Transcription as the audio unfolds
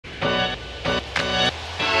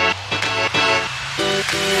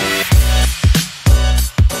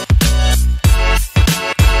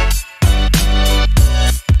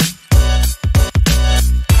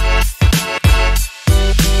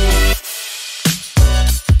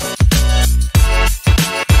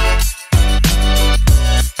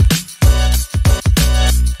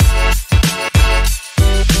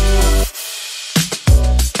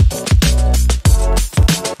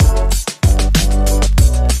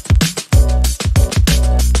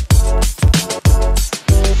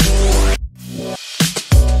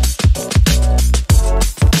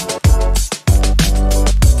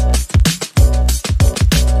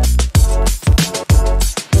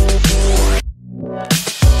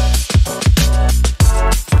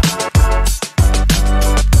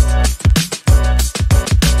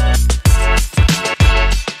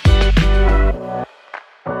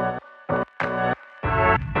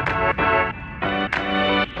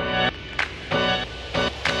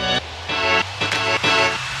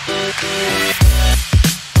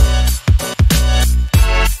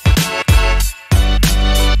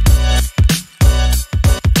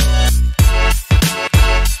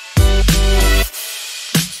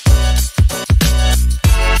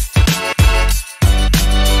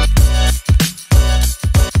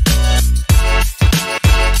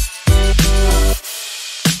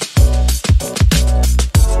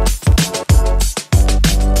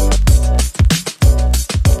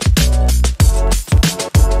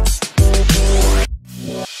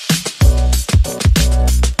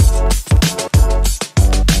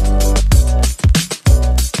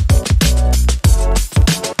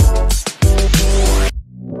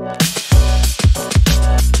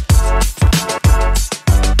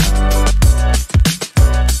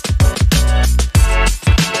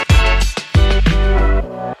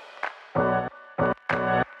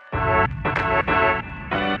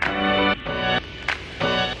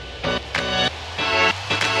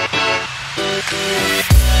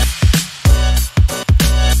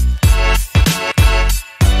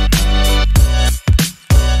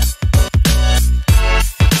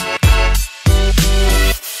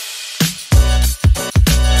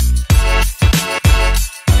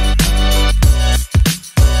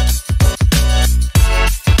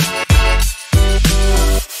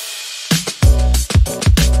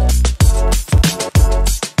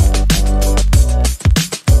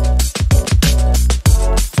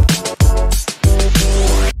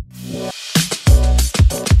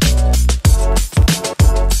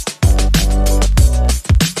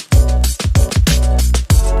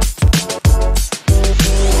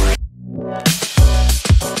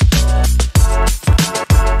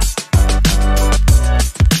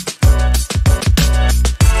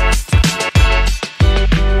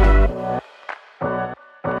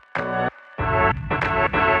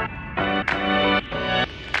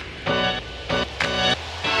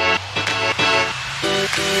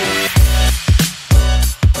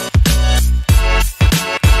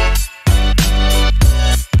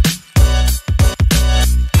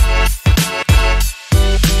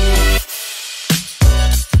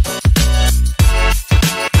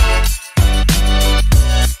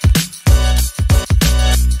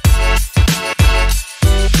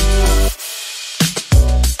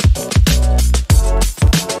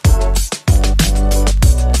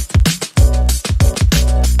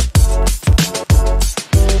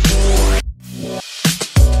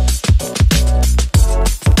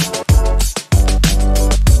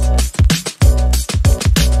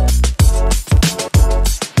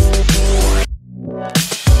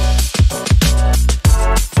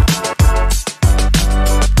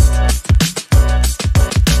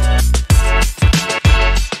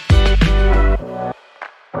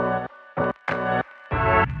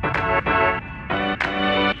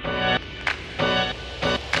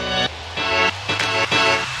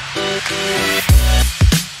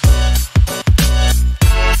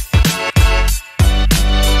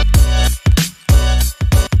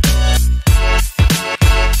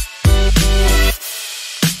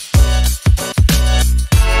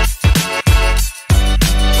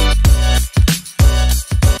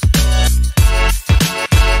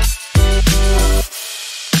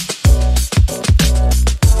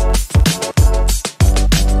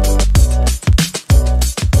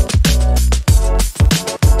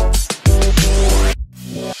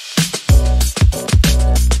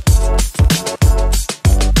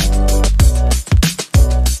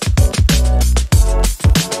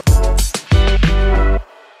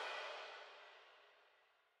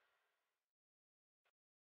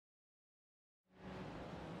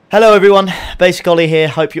Hello everyone, Basic Ollie here,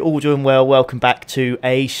 hope you're all doing well. Welcome back to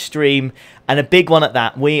a stream, and a big one at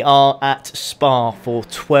that. We are at Spa for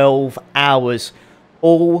 12 hours,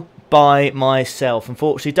 all by myself.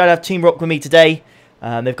 Unfortunately, don't have Team Rock with me today,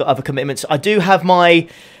 they've got other commitments. I do have my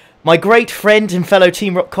great friend and fellow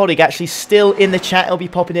Team Rock colleague actually still in the chat. He'll be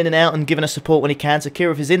popping in and out and giving us support when he can. So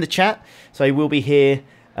Kirov is in the chat, so he will be here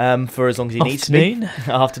for as long as he needs to be.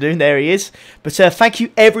 Afternoon, there he is. But thank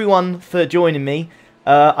you everyone for joining me.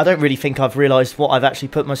 I don't really think I've realised what I've actually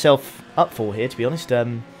put myself up for here, to be honest.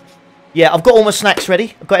 Yeah, I've got all my snacks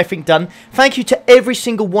ready. I've got everything done. Thank you to every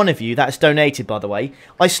single one of you that's donated, by the way.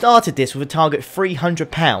 I started this with a target of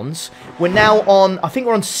 £300. We're now on, I think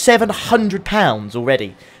we're on £700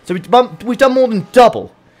 already. So we've done more than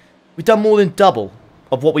double. We've done more than double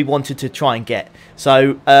of what we wanted to try and get.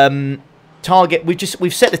 So, target,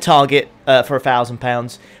 we've set the target for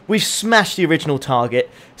 £1,000. We've smashed the original target,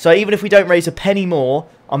 so even if we don't raise a penny more,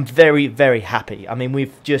 I'm very, very happy. I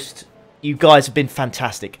mean, you guys have been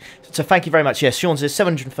fantastic, so thank you very much. Yes, Sean says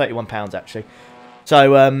 £731 actually,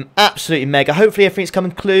 so absolutely mega. Hopefully everything's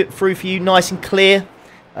coming through for you nice and clear.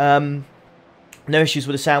 No issues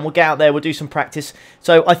with the sound. We'll get out there, we'll do some practice.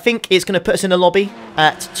 So I think it's going to put us in a lobby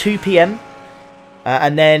at 2 PM,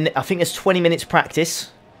 and then I think there's 20 minutes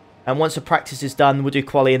practice. And once the practice is done, we'll do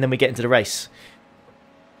quali and then we get into the race.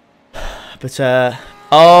 But,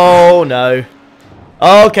 oh no.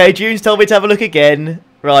 Okay, June's told me to have a look again.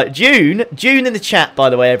 Right, June in the chat,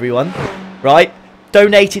 by the way, everyone. Right,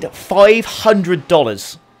 donated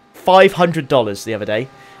 $500. $500 the other day.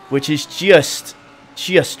 Which is just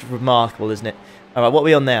remarkable, isn't it? Alright, what are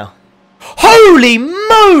we on now? Holy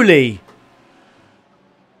moly!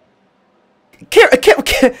 We're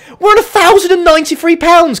on £1,093,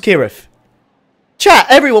 Kirov. Chat,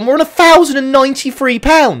 everyone, we're on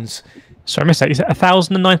 £1,093. Sorry, I missed that. You said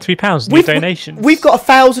 £1,093 in donations. We've got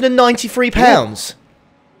 £1,093.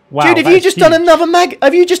 Wow, dude, have you just done another mag?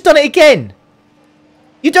 Have you just done it again?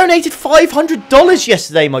 You donated $500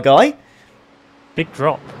 yesterday, my guy. Big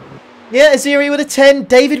drop. Yeah, Aziri with a 10,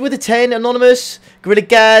 David with a 10, Anonymous, Gorilla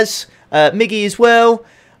Gaz, Miggy as well.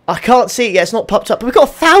 I can't see it yet. It's not popped up. But we've got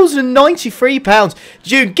 £1,093.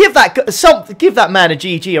 June, give that man a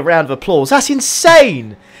GG, a round of applause. That's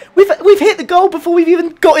insane. We've hit the goal before we've even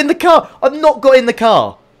got in the car. I've not got in the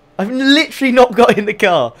car. I've literally not got in the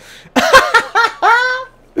car.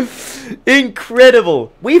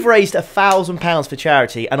 Incredible. We've raised £1,000 for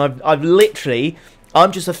charity, and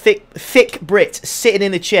I'm just a thick Brit sitting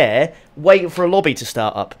in the chair waiting for a lobby to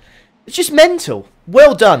start up. It's just mental.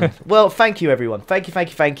 Well done. Well, thank you, everyone. Thank you.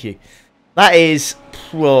 That is...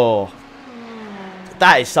 Whoa.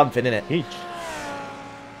 That is something, isn't it? Huge.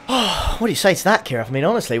 What do you say to that, Kirov? I mean,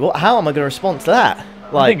 honestly, how am I going to respond to that?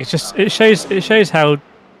 Like, I think it's just... It shows how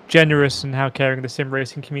generous and how caring the sim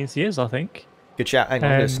racing community is, I think. Good chat. Hang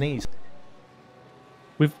on, I'm going to sneeze.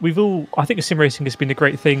 We've all... I think the sim racing has been a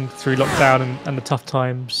great thing through lockdown and the tough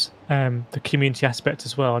times. The community aspect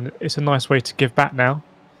as well. And it's a nice way to give back now.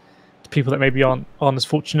 People that maybe aren't as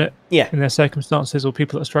fortunate in their circumstances, or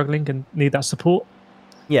people that are struggling and need that support.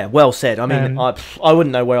 Yeah, well said. I mean, I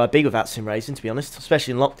wouldn't know where I'd be without sim racing, to be honest,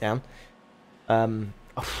 especially in lockdown. I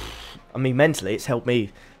mean, mentally, it's helped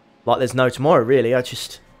me like there's no tomorrow, really.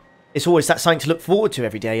 It's always that something to look forward to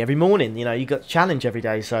every day, every morning. You know, you got a challenge every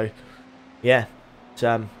day, so yeah, it's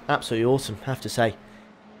absolutely awesome, I have to say.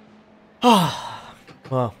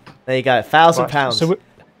 Well, there you go, £1,000.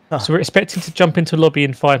 Right, so we're expecting to jump into lobby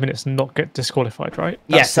in 5 minutes and not get disqualified, right?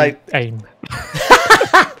 That's the aim.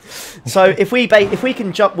 So if we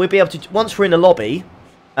can jump, we'll be able to. Once we're in the lobby,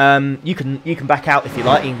 you can back out if you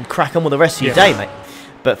like and crack on with the rest of your day, mate.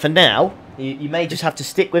 But for now, you may just have to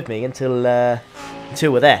stick with me until we're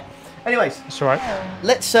there. Anyways, that's all right.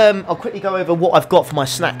 Let's I'll quickly go over what I've got for my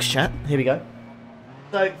snacks, chat. Here we go.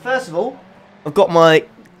 So first of all, I've got my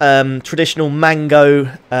traditional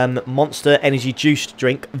mango monster energy juice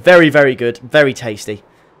drink. Very, very good. Very tasty.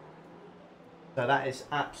 So that is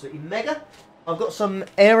absolutely mega. I've got some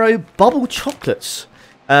Aero bubble chocolates.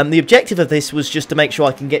 The objective of this was just to make sure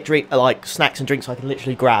I can get snacks and drinks I can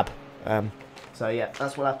literally grab. So yeah,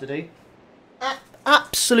 that's what I have to do.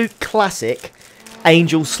 Absolute classic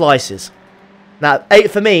Angel Slices. Now,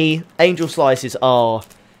 for me, Angel Slices are...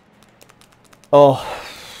 Oh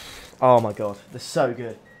my god, they're so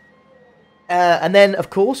good. And then, of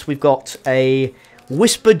course, we've got a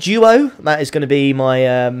Whisper Duo. That is going to be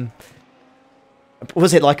my...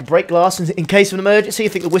 was it like a break glass in case of an emergency? I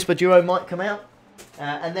think the Whisper Duo might come out.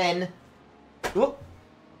 And then... Whoop,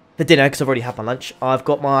 for dinner, because I've already had my lunch, I've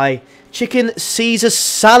got my chicken Caesar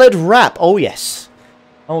salad wrap. Oh, yes.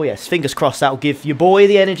 Oh, yes. Fingers crossed that'll give your boy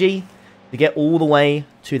the energy to get all the way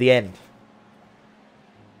to the end.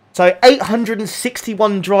 So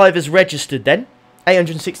 861 drivers registered then.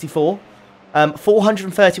 864.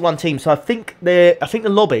 431 teams. So I think the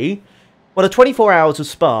lobby, well, the 24 hours of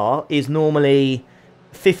Spa is normally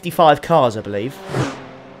 55 cars, I believe.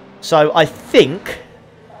 So I think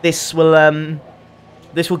this will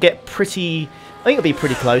get pretty. I think it'll be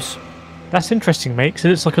pretty close. That's interesting, mate. Because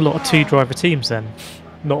it's like a lot of 2-driver teams then,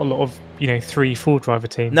 not a lot of 3, 4-driver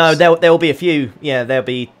teams. No, there will be a few. Yeah, there'll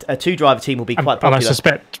be a 2-driver team will be quite popular. And I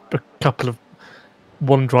suspect a couple of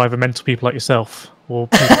 1-driver mental people like yourself or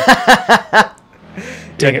people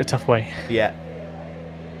doing it a tough way. Yeah.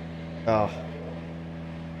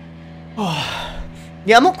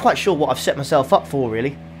 Yeah, I'm not quite sure what I've set myself up for,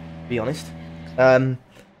 really. To be honest, I've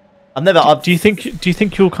never. Do you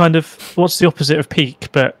think you'll kind of? What's the opposite of peak?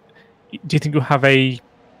 But do you think you'll have a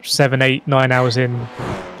 7, 8, 9 hours in?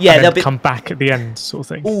 Yeah, and they'll come back at the end, sort of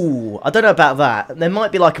thing. Ooh, I don't know about that. There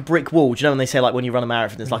might be like a brick wall. Do you know when they say like when you run a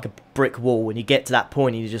marathon, there's like a brick wall, and you get to that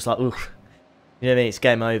point, and you're just like, oof. You know what I mean? It's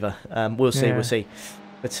game over. We'll see. Yeah. We'll see.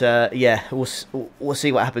 But yeah, we'll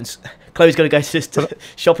see what happens. Chloe's going to go to this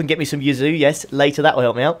shop and get me some yuzu. Yes, later that will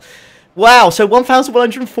help me out. Wow, so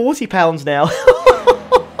 £1,140 now.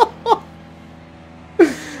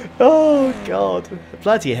 Oh God,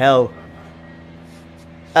 bloody hell.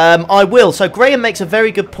 I will. So Graham makes a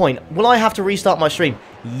very good point. Will I have to restart my stream?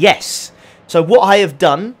 Yes. So what I have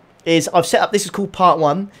done is I've set up. This is called part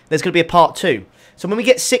 1. There's going to be a part 2. So when we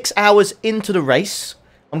get 6 hours into the race,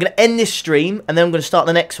 I'm going to end this stream, and then I'm going to start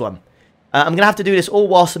the next one. I'm going to have to do this all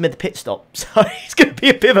whilst I'm in the pit stop. So it's going to be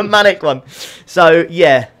a bit of a manic one. So,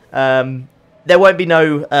 yeah. There won't be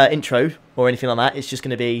no intro or anything like that. It's just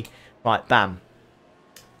going to be, right, bam.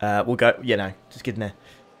 We'll go, just get in there.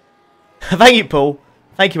 Thank you, Paul.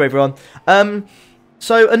 Thank you, everyone.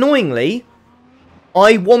 So, annoyingly,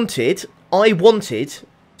 I wanted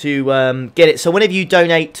to get it. So whenever you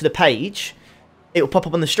donate to the page, it will pop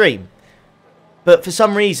up on the stream. But for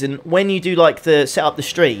some reason, when you do like the set up the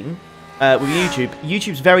stream with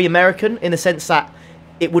YouTube's very American in the sense that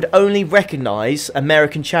it would only recognise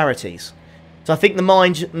American charities. So I think the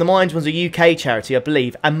Mind one's a UK charity, I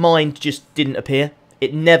believe, and Mind just didn't appear.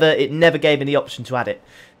 It never gave me the option to add it.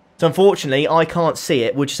 So unfortunately, I can't see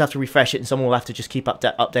it. We'll just have to refresh it, and someone will have to just keep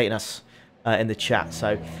updating us in the chat.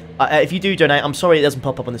 So if you do donate, I'm sorry it doesn't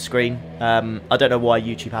pop up on the screen. I don't know why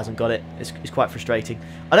YouTube hasn't got it. It's quite frustrating.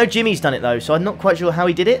 I know Jimmy's done it though, so I'm not quite sure how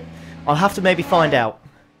he did it. I'll have to maybe find out.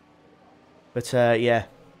 But yeah,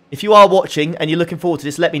 if you are watching and you're looking forward to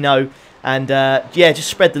this, let me know. And yeah, just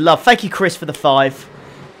spread the love. Thank you, Chris, for the 5.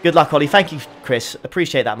 Good luck, Ollie. Thank you, Chris.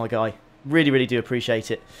 Appreciate that, my guy. Really, really do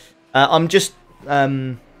appreciate it. I'm just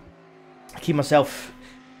keep myself.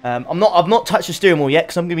 I've not touched the steering wheel yet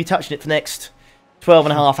because I'm going to be touching it for the next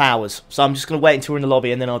 12.5 hours. So I'm just going to wait until we're in the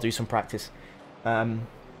lobby and then I'll do some practice.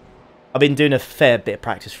 I've been doing a fair bit of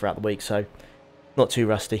practice throughout the week, so not too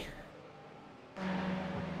rusty.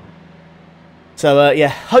 So yeah,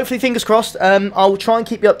 hopefully fingers crossed. I'll try and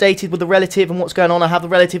keep you updated with the relative and what's going on. I have the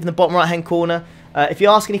relative in the bottom right hand corner. If you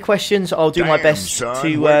ask any questions, I'll do my best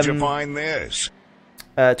where'd you find this?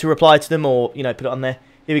 To reply to them or put it on there.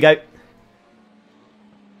 Here we go.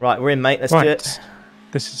 Right, we're in, mate. Let's do it.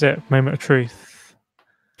 This is it. Moment of truth.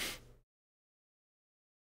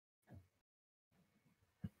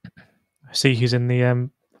 I see who's in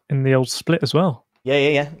the old split as well. Yeah,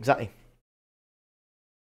 exactly.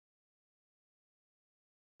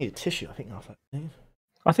 Need a tissue, I think.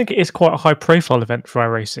 I think it is quite a high-profile event for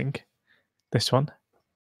iRacing. This one.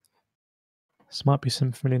 This might be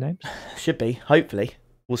some familiar names. Should be. Hopefully,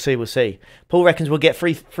 we'll see. We'll see. Paul reckons we'll get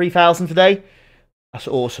 3,000 today. That's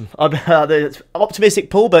awesome. I'm optimistic,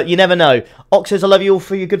 Paul, but you never know. Ox says, I love you all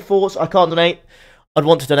for your good thoughts. I can't donate. I'd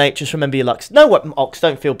want to donate. Just remember your lucks. No, what, Ox,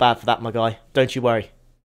 don't feel bad for that, my guy. Don't you worry.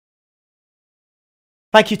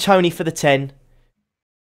 Thank you, Tony, for the 10.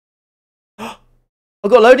 I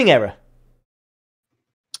got a loading error.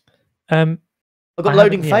 I got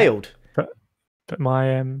loading failed. But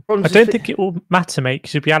my I don't think it will matter, mate,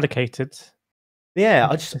 because you'll be allocated.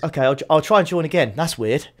 Yeah, I'll try and join again. That's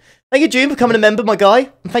weird. Thank you, June, for becoming a member, my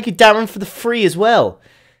guy, and thank you, Darren, for the free as well.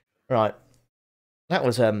 Right, that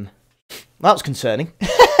was concerning.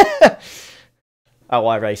 Oh,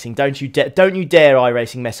 iRacing, don't you dare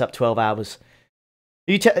iRacing mess up 12 hours.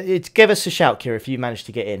 Give us a shout, Kira, if you managed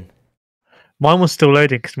to get in. Mine was still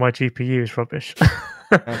loading because my GPU is rubbish.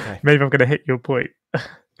 Okay. Maybe I'm going to hit your point.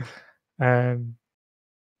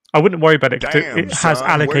 I wouldn't worry about it because it has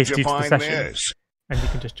allocated you to the session, and you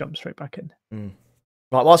can just jump straight back in.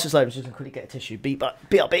 Right, whilst it's loading, just going to quickly get a tissue. Beat.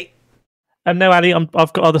 No, Ali, I've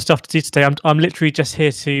got other stuff to do today. I'm literally just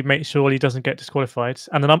here to make sure he doesn't get disqualified,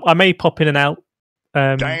 and then I may pop in and out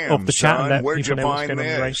of Damn, the chat and son, let where'd people you know what's find going on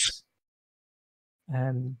in the this?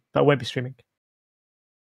 race. But I won't be streaming.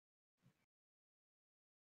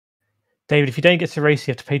 David, if you don't get to race,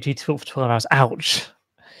 you have to pay GT Sport for 12 hours. Ouch.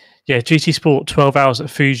 Yeah, GT Sport 12 hours at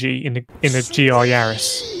Fuji in a GR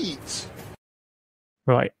Yaris.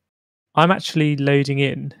 Right. I'm actually loading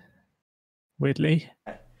in. Weirdly.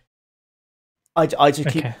 I just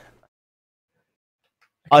keep. Okay,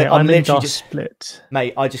 I'm in literally just split.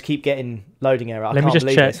 Mate, I just keep getting loading error. Let me just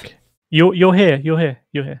check. This. You're here. You're here.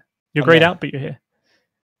 You're here. You're grayed out, but you're here.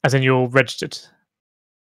 As in, you're registered.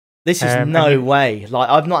 This is no way. Like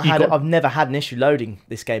I've never had an issue loading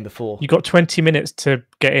this game before. You got 20 minutes to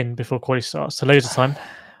get in before quality starts. So loads of time.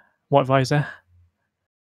 White visor.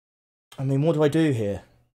 I mean, what do I do here?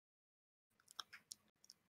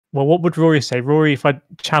 Well, what would Rory say? Rory, if I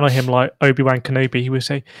channel him like Obi-Wan Kenobi, he would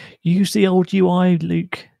say, use the old UI,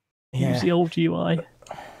 Luke. Use the old UI.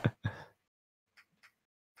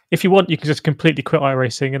 If you want, you can just completely quit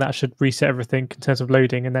iRacing and that should reset everything in terms of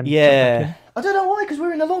loading and then... Yeah. I don't know why, because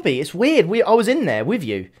we're in the lobby. It's weird. I was in there with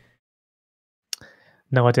you.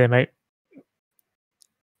 No idea, mate.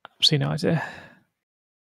 Absolutely no idea.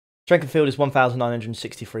 Strength and field is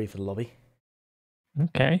 1,963 for the lobby.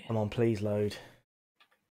 Okay. Come on, please load.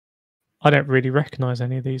 I don't really recognise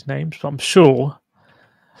any of these names, but I'm sure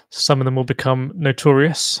some of them will become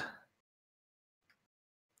notorious.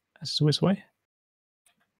 That's always the way.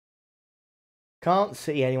 Can't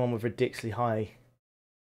see anyone with ridiculously high.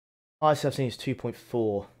 Highest I've seen is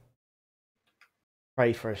 2.4.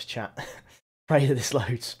 Pray for us, chat. Pray that this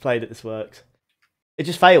loads. Pray that this works. It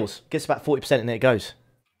just fails. Gets about 40% and then it goes.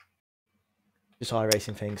 Just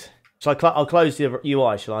iRacing things. So I'll close the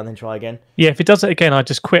UI, shall I, and then try again? Yeah, if it does it again, I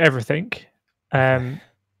just quit everything.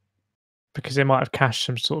 Because it might have cached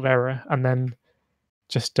some sort of error, and then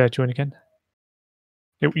just join again.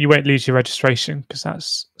 You won't lose your registration, because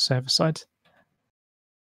that's server side.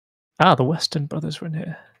 Ah, the Western brothers were in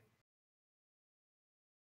here.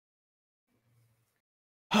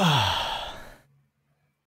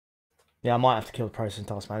 Yeah, I might have to kill the Process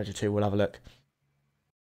Task Manager too. We'll have a look.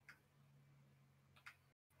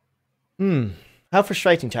 How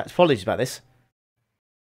frustrating, chat. Apologies about this.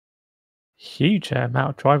 Huge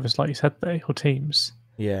amount of drivers, like you said, though, or teams.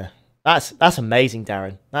 Yeah, that's amazing,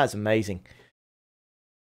 Darren. That's amazing.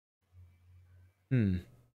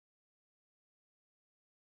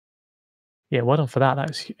 Yeah, well done for that. That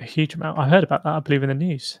was a huge amount. I heard about that, I believe, in the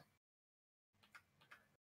news.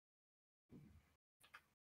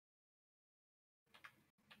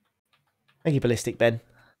 Thank you, Ballistic Ben.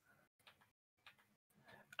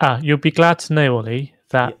 You'll be glad to know, Ollie,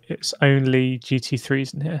 that it's only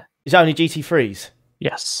GT3s in here. Is it only GT3s?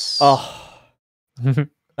 Yes. Oh,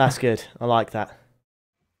 that's good. I like that.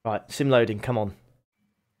 Right, sim loading. Come on.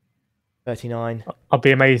 39. I'll be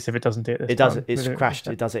amazed if it doesn't do it this time. It does. It's crashed.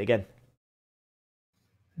 It does it again.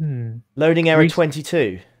 Hmm. Loading error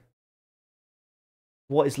 22.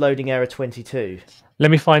 What is loading error 22? Let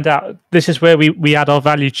me find out. This is where we add our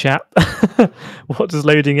value chat. What does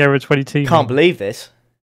loading error 22 mean? Can't believe this.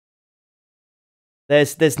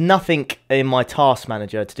 There's nothing in my task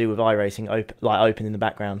manager to do with iRacing open in the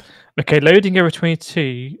background. Okay, loading error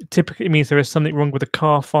 22 typically means there is something wrong with the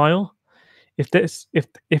car file. If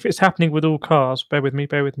it's happening with all cars, bear with me.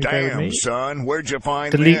 Damn, son, where'd you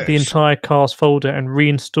find Delete the entire cars folder and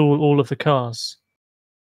reinstall all of the cars.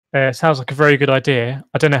 Sounds like a very good idea.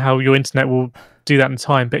 I don't know how your internet will do that in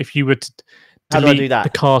time, but if you were to delete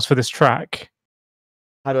the cars for this track...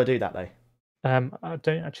 How do I do that, though? I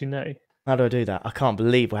don't actually know. How do I do that? I can't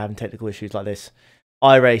believe we're having technical issues like this.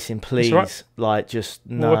 iRacing, please. Right. Like, just,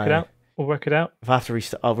 no. We'll work it out. If I have to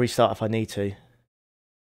restart, I'll restart if I need to.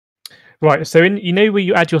 Right, so you know where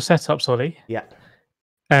you add your setups, Ollie? Yeah.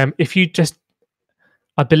 If you just...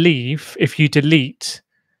 I believe if you delete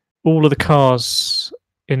all of the cars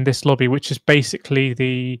in this lobby, which is basically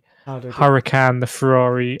the Huracan, the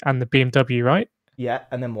Ferrari, and the BMW, right? Yeah,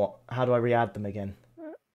 and then what? How do I re-add them again?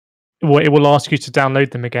 Well, it will ask you to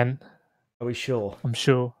download them again. Are we sure? I'm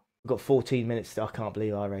sure. We've got 14 minutes. I can't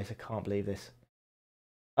believe iRace. I can't believe this.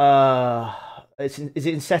 Is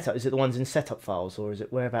it in setup? Is it the ones in setup files, or is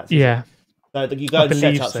it whereabouts? Yeah. So you go in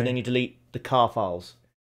setups and then you delete the car files.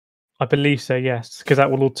 I believe so. Yes, because that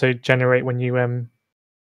will auto generate when you. Do you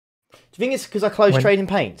think it's because I closed Trading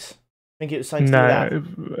Paints? I think it was something to do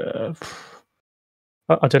with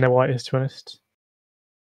that. I don't know why it is, to be honest.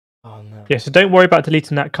 Oh no. Yeah, so don't worry about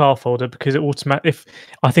deleting that car folder because it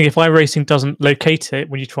I think if iRacing doesn't locate it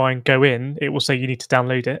when you try and go in, it will say you need to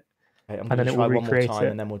download it. Okay, I'm going to try one more time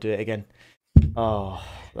and then we'll do it again. Oh,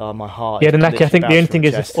 my heart. Yeah, is then Naki, I think the literally only bouncing thing from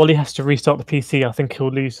is my if chest. Ollie has to restart the PC, I think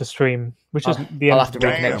he'll lose the stream, which isn't the end I'll of have to the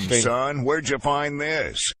world. reconnect the Damn, stream. son, where'd you find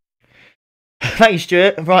this? Thank you,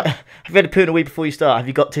 Stuart. Right, have you had a poo in a wee before you start? Have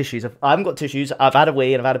you got tissues? I haven't got tissues. I've had a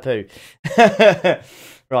wee and I've had a poo.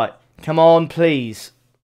 Right, come on, please.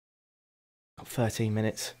 Got 13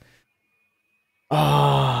 minutes. Oh,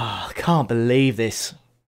 I can't believe this.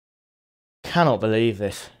 Cannot believe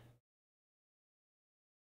this.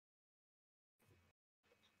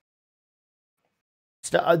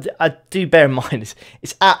 So I do bear in mind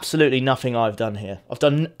it's absolutely nothing I've done here. I've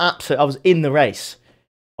done absolutely. I was in the race.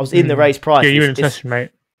 I was in the race prior. Yeah, to you were this. in session,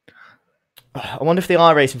 mate. I wonder if the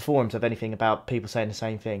iRacing forums have anything about people saying the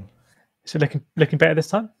same thing. Is it looking better this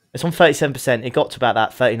time? It's on 37%. It got to about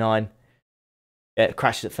that 39. Yeah, it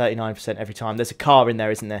crashes at 39% every time. There's a car in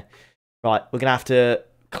there, isn't there? Right, we're gonna have to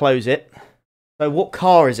close it. So what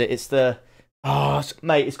car is it? It's the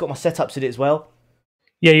mate. It's got my setups in it as well.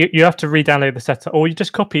 Yeah, you have to re-download the setup, or you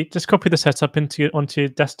just copy the setup onto your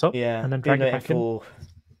desktop, Yeah, and then drag it back in.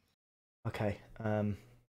 Okay,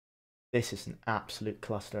 this is an absolute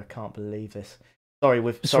cluster. I can't believe this.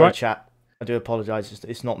 Sorry, chat. I do apologise.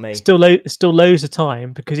 It's not me. Still loads of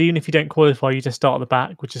time, because even if you don't qualify, you just start at the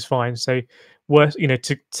back, which is fine. So,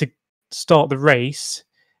 to start the race,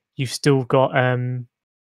 you've still got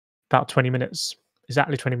about 20 minutes,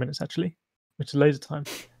 exactly 20 minutes actually, which is loads of time.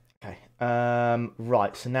 Okay.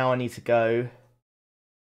 Right. So now I need to go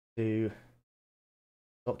to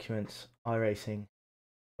documents, iRacing.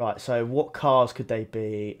 Right. So what cars could they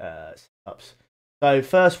be? Setups. So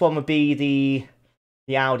first one would be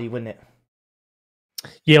the Audi, wouldn't it?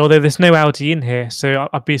 Yeah, although there's no Audi in here, so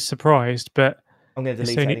I'd be surprised. But I'm going to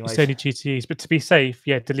delete it anyways. It's only GTEs. But to be safe,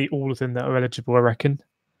 yeah, delete all of them that are eligible, I reckon.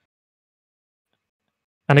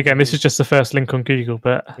 And again, this is just the first link on Google,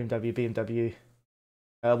 but BMW.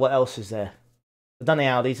 What else is there? I've done the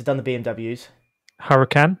Audis. I've done the BMWs.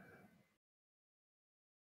 Huracan.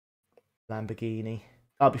 Lamborghini.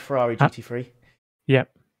 I'll be Ferrari GT3.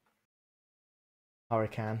 Yep.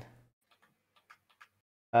 Huracan.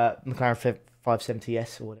 McLaren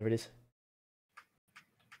 570S or whatever it is.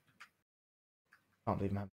 Can't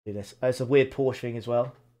believe I'm having to do this. It's a weird Porsche thing as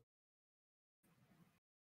well.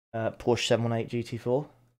 Porsche 718 GT4.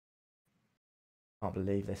 Can't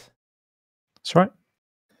believe this. That's right.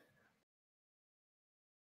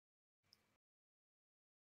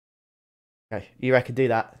 Okay, you reckon do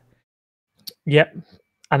that? Yep.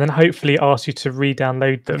 And then hopefully ask you to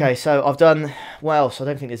re-download them. Okay, so I've done well, so I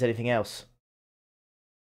don't think there's anything else.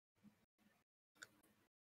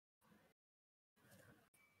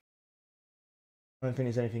 I don't think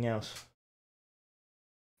there's anything else.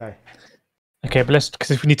 Okay. Okay, but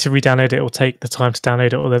because if we need to re-download it, it'll take the time to download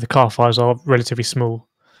it, although the car files are relatively small.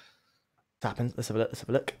 What's happened? Let's have a look. Let's have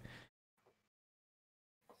a look.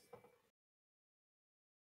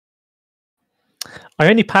 I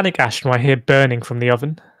only panic ash when I hear burning from the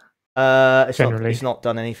oven. It's not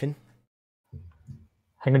done anything.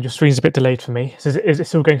 Hang on, your screen's a bit delayed for me. So is it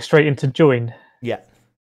still going straight into join? Yeah.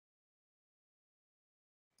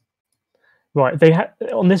 Right, they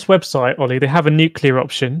on this website, Ollie, they have a nuclear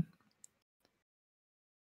option.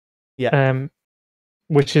 Yeah.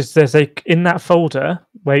 Which is in that folder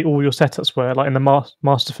where all your setups were, like in the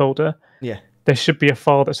master folder. Yeah. There should be a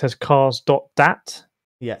file that says cars.dat.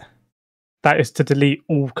 Yeah. That is to delete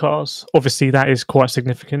all cars. Obviously, that is quite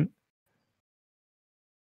significant.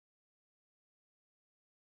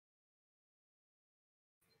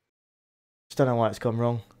 Just don't know why it's gone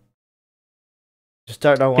wrong. Just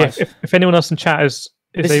don't know why. Yeah, if anyone else in chat is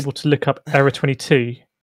able to look up error 22.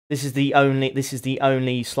 This is the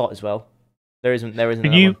only slot as well. There isn't.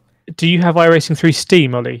 Do you have iRacing through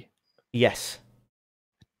Steam, Ollie? Yes.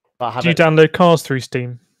 But do you download cars through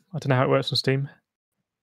Steam? I don't know how it works on Steam.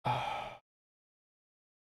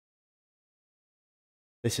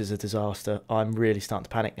 This is a disaster. I'm really starting to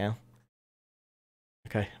panic now.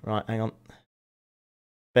 Okay, right, hang on.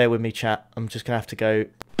 Bear with me, chat. I'm just going to have to go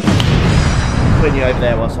putting you over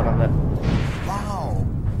there whilst I'm under. Wow.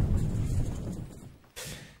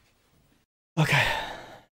 Okay.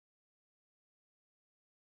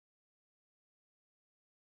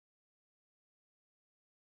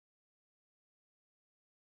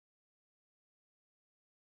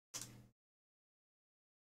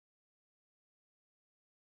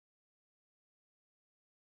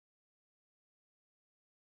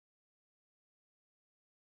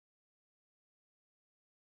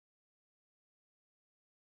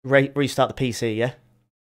 Restart the PC, yeah?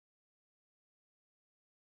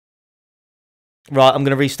 Right, I'm going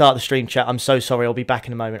to restart the stream, chat. I'm so sorry. I'll be back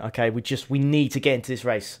in a moment. Okay, we need to get into this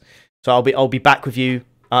race. So I'll be back with you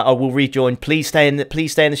I will rejoin. Please stay in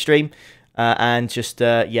the stream. And just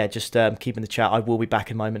keeping the chat. I will be back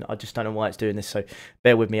in a moment. I just don't know why it's doing this, so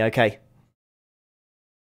bear with me, okay?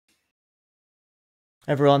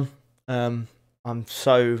 Everyone, I'm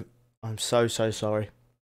so sorry.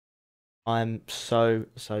 I'm so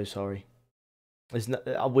sorry. I've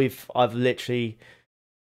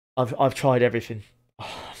tried everything.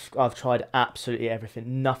 I've tried absolutely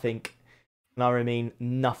everything. Nothing, and I mean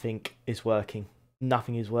nothing is working.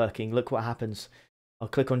 Nothing is working. Look what happens. I'll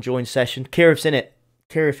click on join session. Kirith's in it.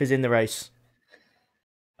 Kirith is in the race.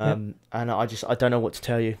 And I don't know what to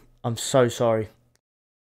tell you. I'm so sorry.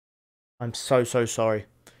 I'm so sorry.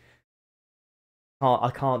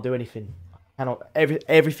 I can't do anything. I cannot.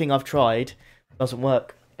 Everything I've tried doesn't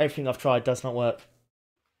work. Everything I've tried does not work.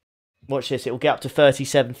 Watch this. It will get up to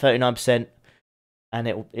 37, 39%, and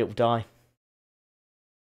it will die.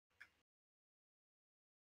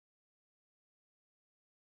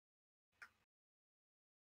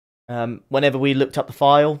 Whenever we looked up the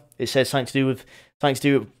file, it says something to do with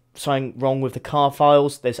something wrong with the car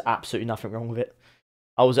files. There's absolutely nothing wrong with it.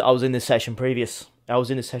 I was in this session previous. I was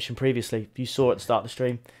in this session previously. You saw it at the start of the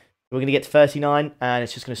stream. We're going to get to 39, and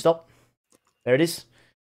it's just going to stop. There it is,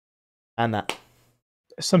 and that.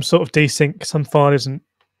 Some sort of desync. Some file isn't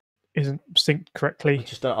synced correctly. I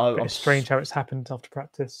just don't. It's strange how it's happened after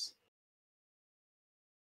practice.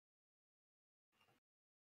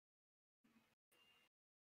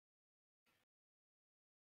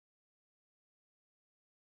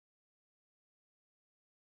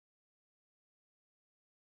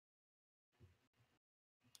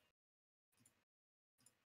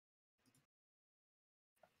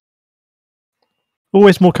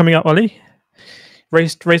 Always more coming up, Ollie.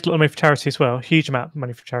 Raised a lot of money for charity as well. Huge amount of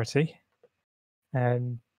money for charity.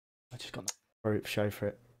 And I just got that group show for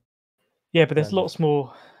it. Yeah, but there's lots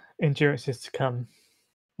more endurances to come.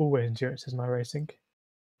 Always endurances in iRacing.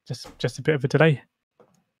 Just a bit of a delay.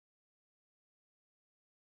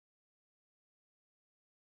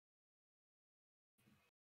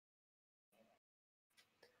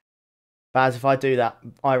 Baz, if I do that,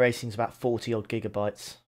 iRacing's about 40 odd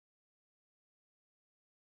gigabytes.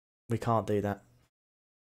 We can't do that.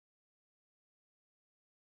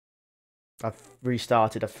 I've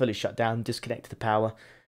restarted, I've fully shut down, disconnected the power,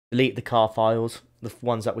 delete the car files, the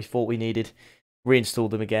ones that we thought we needed, reinstall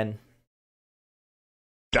them again.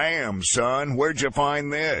 Damn, son, where'd you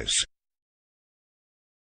find this?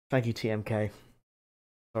 Thank you, TMK.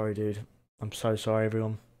 Sorry, dude. I'm so sorry,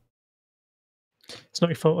 everyone. It's not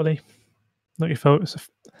your fault, Ollie. Not your fault. It's a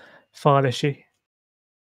file issue.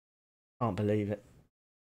 Can't believe it.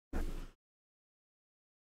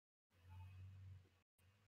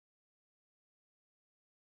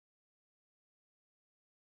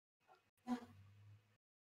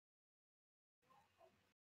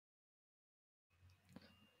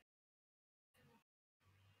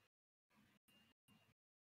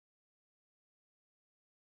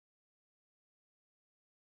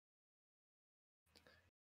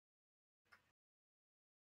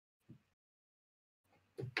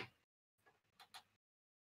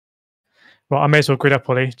 Right, I may as well grid up,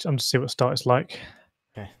 Ollie. I'm to see what start is like.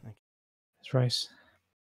 Okay, thank you. This race.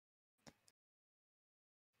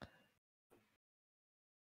 I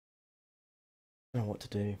don't know what to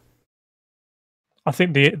do. I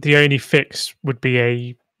think the only fix would be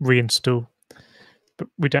a reinstall, but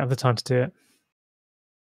we don't have the time to do it.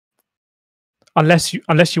 Unless you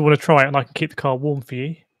want to try it, and I can keep the car warm for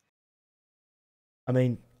you. I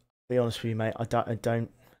mean, to be honest with you, mate, I don't.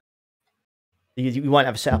 You won't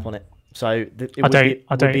have a setup on it, so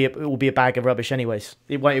it will be a bag of rubbish, anyways.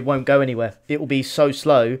 It won't go anywhere. It will be so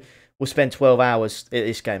slow. We'll spend 12 hours.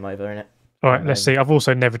 It's game over, innit? All right, let's see. I've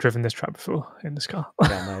also never driven this track before in this car,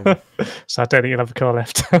 so I don't think you'll have a car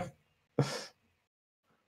left.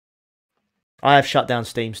 I have shut down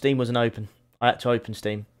Steam. Steam wasn't open. I had to open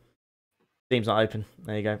Steam. Steam's not open.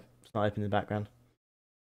 There you go. It's not open in the background.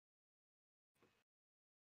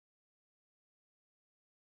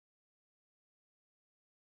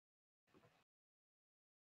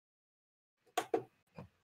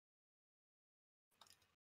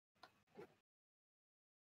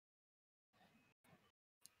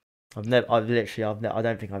 I don't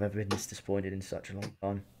think I've ever been this disappointed in such a long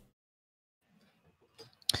time.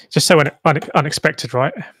 Just so unexpected,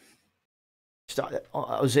 right?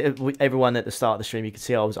 I was everyone at the start of the stream. You could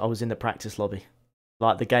see I was in the practice lobby,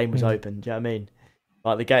 like the game was open. Do you know what I mean?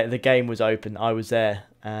 Like the game was open. I was there,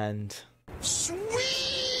 and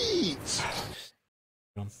Sweet.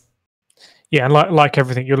 Yeah, and like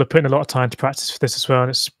everything, you'll have put in a lot of time to practice for this as well. And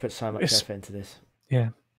it's put so much effort into this. Yeah.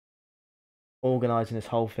 Organising this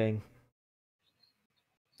whole thing.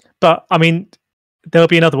 But I mean, there'll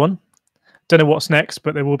be another one. Don't know what's next,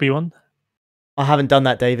 but there will be one. I haven't done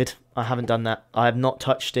that, David. I haven't done that. I have not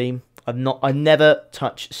touched Steam. I never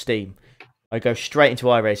touch Steam. I go straight into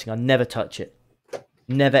iRacing. I never touch it.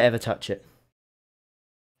 Never ever touch it.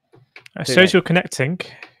 So as you're connecting.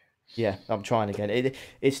 Yeah, I'm trying again.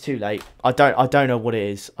 It's too late. I don't know what it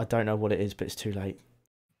is. I don't know what it is, but it's too late.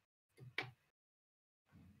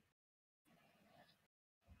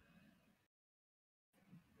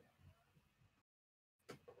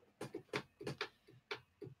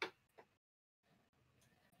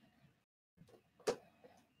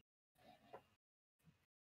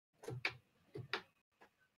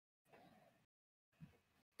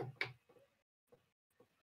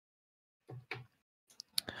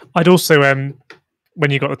 I'd also,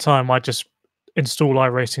 when you got the time, I'd just install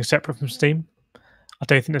iRacing separate from Steam. I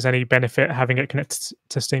don't think there's any benefit having it connected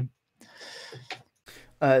to Steam.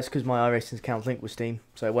 It's because my iRacing account's linked with Steam,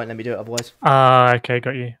 so it won't let me do it otherwise. Ah, okay,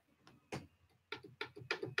 got you.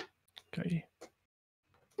 Got you.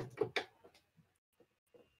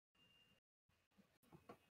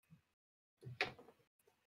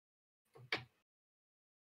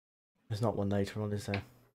 There's not one later on, is there?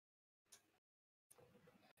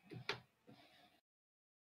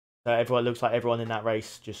 So everyone looks like everyone in that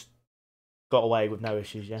race just got away with no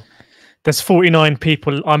issues, yeah? There's 49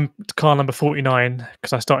 people. I'm car number 49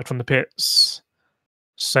 because I started from the pits.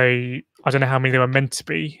 So I don't know how many there were meant to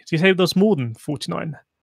be. Do you say there's more than 49?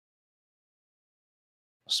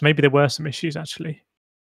 So maybe there were some issues actually.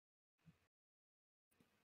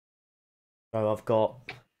 So I've got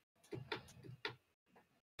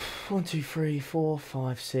 1, 2, 3, 4,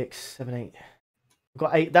 5, 6, 7, 8. I've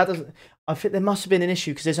got 8. That doesn't. I think there must have been an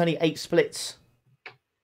issue because there's only 8 splits.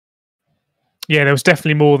 Yeah, there was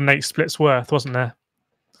definitely more than 8 splits worth, wasn't there?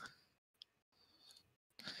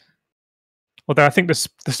 Although I think the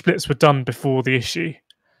splits were done before the issue.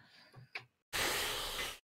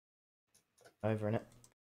 Over in it.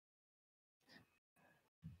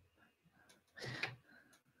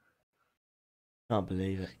 Can't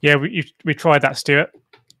believe it. Yeah, we tried that, Stuart,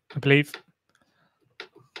 I believe.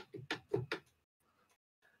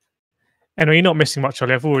 Anyway, you're not missing much,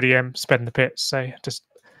 Ollie. I've already spent the pits, so just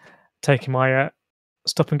taking my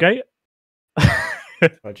stop and gate.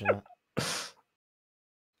 Roger that.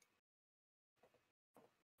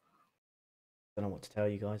 Don't know what to tell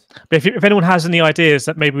you guys. But if anyone has any ideas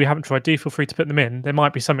that maybe we haven't tried, do feel free to put them in. There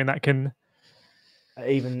might be something that can.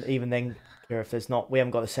 Even then, if there's not, we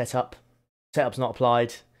haven't got the setup. Setup's not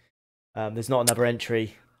applied. There's not another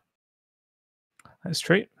entry. That's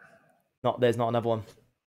true. There's not another one.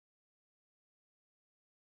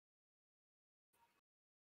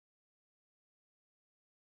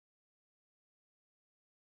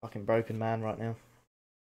 Fucking broken man right now.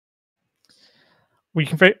 We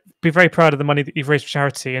can be very proud of the money that you've raised for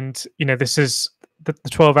charity, and you know this is the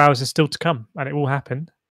 12 hours is still to come, and it will happen.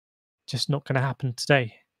 Just not going to happen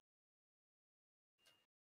today.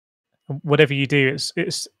 And whatever you do,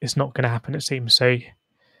 it's not going to happen. It seems so.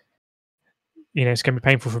 You know, it's going to be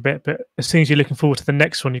painful for a bit, but as soon as you're looking forward to the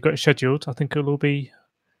next one you've got it scheduled, I think it'll be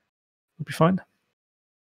fine.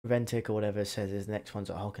 Ventic or whatever it says his next one's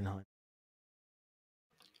at Hockenheim.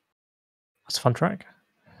 That's a fun track.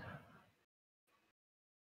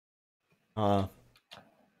 I'm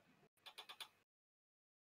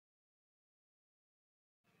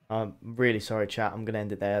really sorry, chat. I'm gonna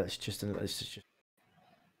end it there. It's just.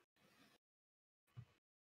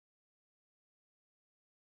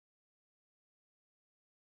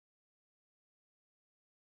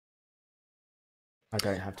 I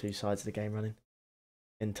don't have 2 sides of the game running.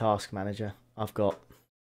 In Task Manager, I've got.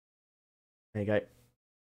 There you go.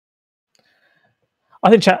 I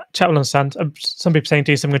think chat will understand. Some people saying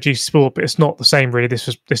do something with G Sport, but it's not the same really. This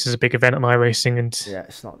is a big event on iRacing, and Yeah,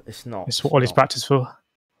 it's not. It's what Ollie's practiced for.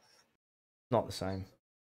 Not the same.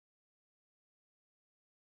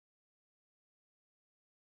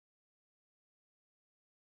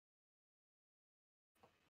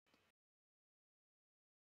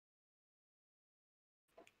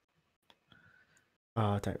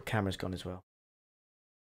 Oh, camera's gone as well.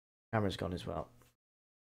 Camera's gone as well.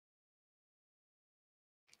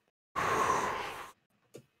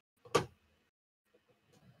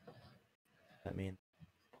 Let me in.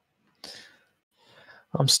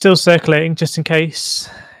 I'm still circulating just in case.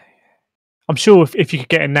 I'm sure if you could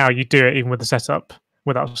get in now, you'd do it even with the setup,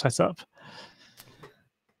 without the setup.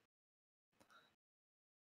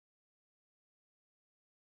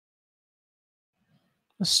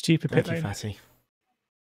 A stupid pit lane. Thank you, Fatty.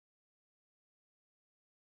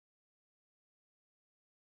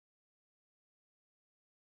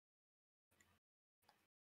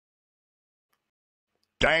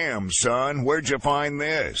 Damn, son, where'd you find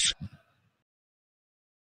this?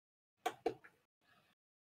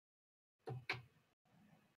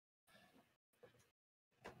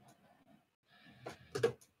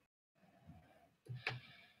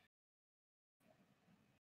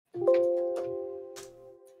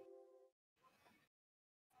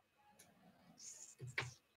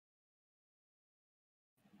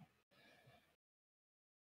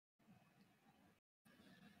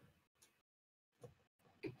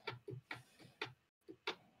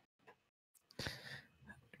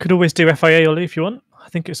 Could always do FIA, Ollie, if you want. I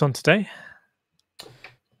think it's on today.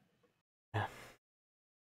 Yeah.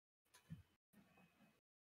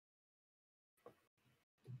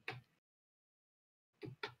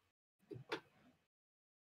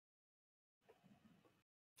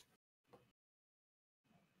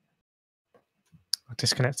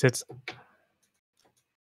 Disconnected.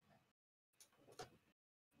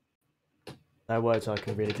 No words I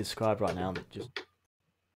can really describe right now. Just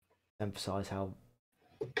emphasize how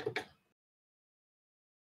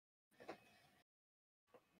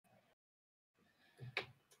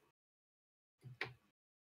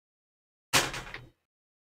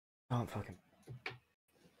can't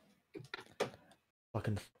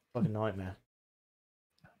fucking nightmare.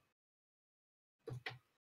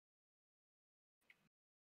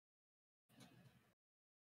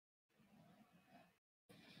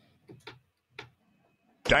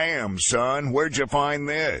 Damn, son, where'd you find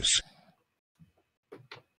this?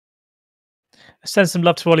 Send some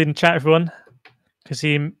love to Ollie in the chat, everyone, because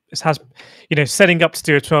he has, setting up to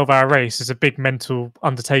do a 12-hour race is a big mental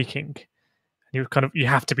undertaking. You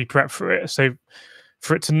have to be prepped for it. So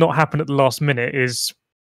for it to not happen at the last minute is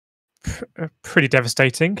pretty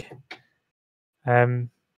devastating. But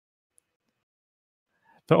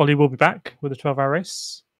Ollie will be back with a 12-hour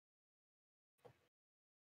race.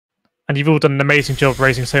 And you've all done an amazing job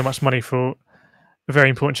raising so much money for a very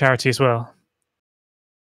important charity as well.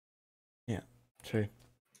 Yeah, true.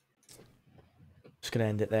 Just gonna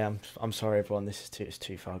end it there. I'm sorry, everyone. It's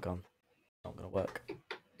too far gone. Not gonna work.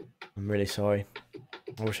 I'm really sorry.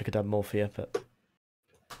 I wish I could have more for you, but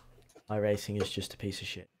iRacing is just a piece of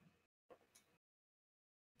shit.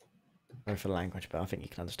 Sorry for the language, but I think you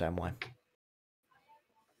can understand why.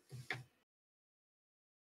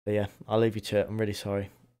 But yeah, I'll leave you to it. I'm really sorry.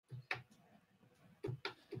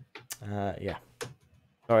 Yeah.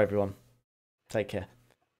 Sorry, everyone. Take care.